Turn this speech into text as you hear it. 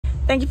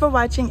Thank you for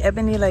watching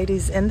Ebony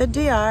Ladies in the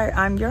DR.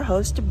 I'm your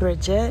host,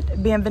 Bridget.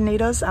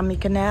 Bienvenidos a mi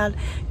canal.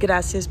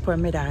 Gracias por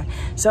mirar.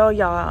 So,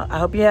 y'all, I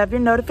hope you have your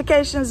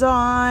notifications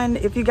on.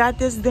 If you got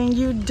this, then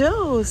you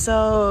do.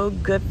 So,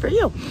 good for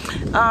you.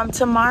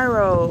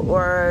 Tomorrow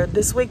or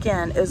this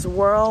weekend is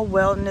World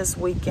Wellness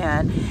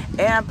Weekend.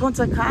 And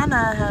Punta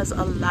Cana has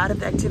a lot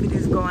of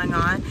activities going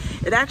on.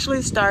 It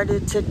actually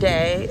started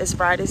today. It's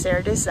Friday,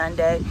 Saturday,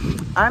 Sunday.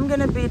 I'm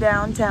going to be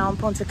downtown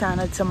Punta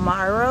Cana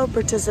tomorrow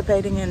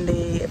participating in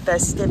the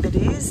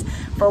festivities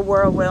for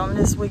World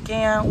Wellness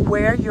Weekend.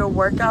 Wear your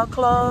workout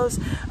clothes.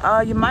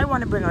 You might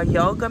want to bring a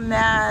yoga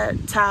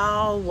mat,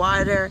 towel,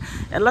 water,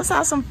 and let's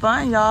have some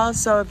fun, y'all.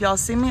 So if y'all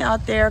see me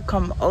out there,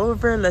 come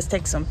over. Let's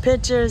take some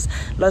pictures.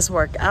 Let's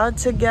work out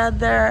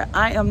together.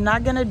 I am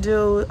not going to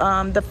do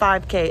the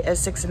 5K at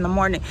 6 in the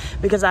morning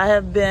because I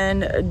have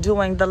been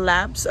doing the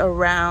laps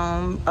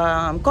around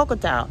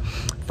Cocotao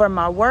for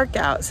my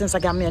workout since I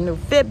got me a new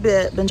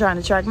Fitbit. Been trying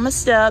to track my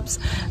steps,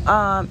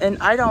 and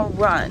I don't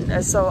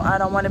run, so I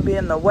don't want to be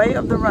in the way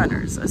of the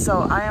runners.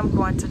 So I am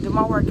going to do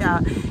my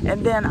workout,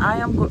 and then I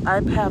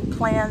have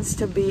plans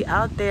to be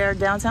out there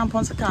downtown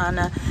Punta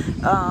Cana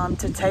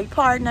to take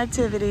part in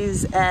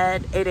activities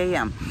at 8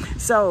 a.m.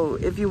 So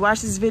if you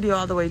watch this video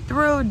all the way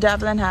through,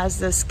 Devlin has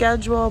the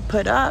schedule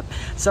put up.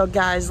 So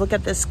guys, look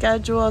at the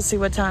schedule, see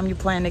what time you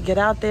plan to get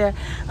out there.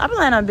 I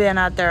plan on being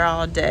out there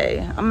all day.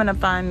 I'm gonna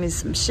find me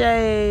some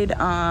shade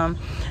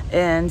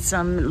and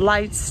some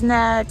light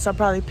snacks. I'll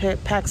probably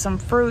pack some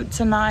fruit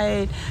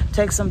tonight,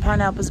 take some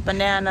pineapples,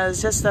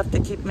 bananas, just stuff to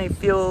keep me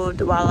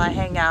fueled while I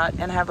hang out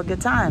and have a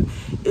good time.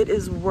 It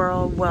is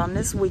World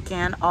Wellness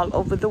Weekend all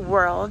over the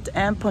world,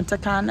 and Punta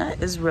Cana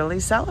is really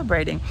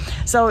celebrating.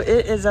 So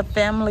it is a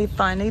family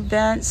fun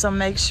event, so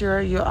make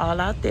sure you're all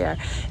out there.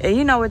 And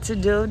you know what to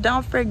do.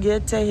 Don't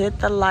forget to hit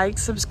the like,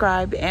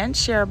 subscribe, and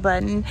share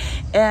button,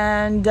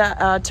 and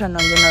turn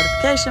on your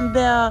notification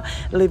bell,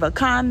 leave a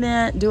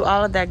comment, do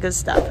all of that good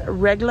stuff.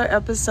 Regular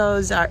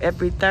episodes are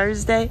every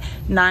Thursday,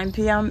 9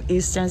 p.m.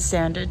 Eastern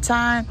Standard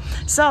Time.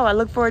 So I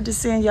look forward to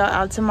seeing y'all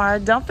out tomorrow.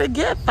 Don't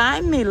forget,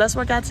 find me. Let's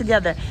work out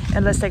together,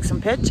 and let's take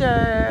some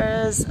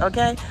pictures,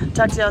 okay?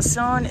 Talk to y'all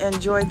soon.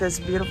 Enjoy this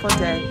beautiful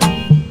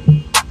day.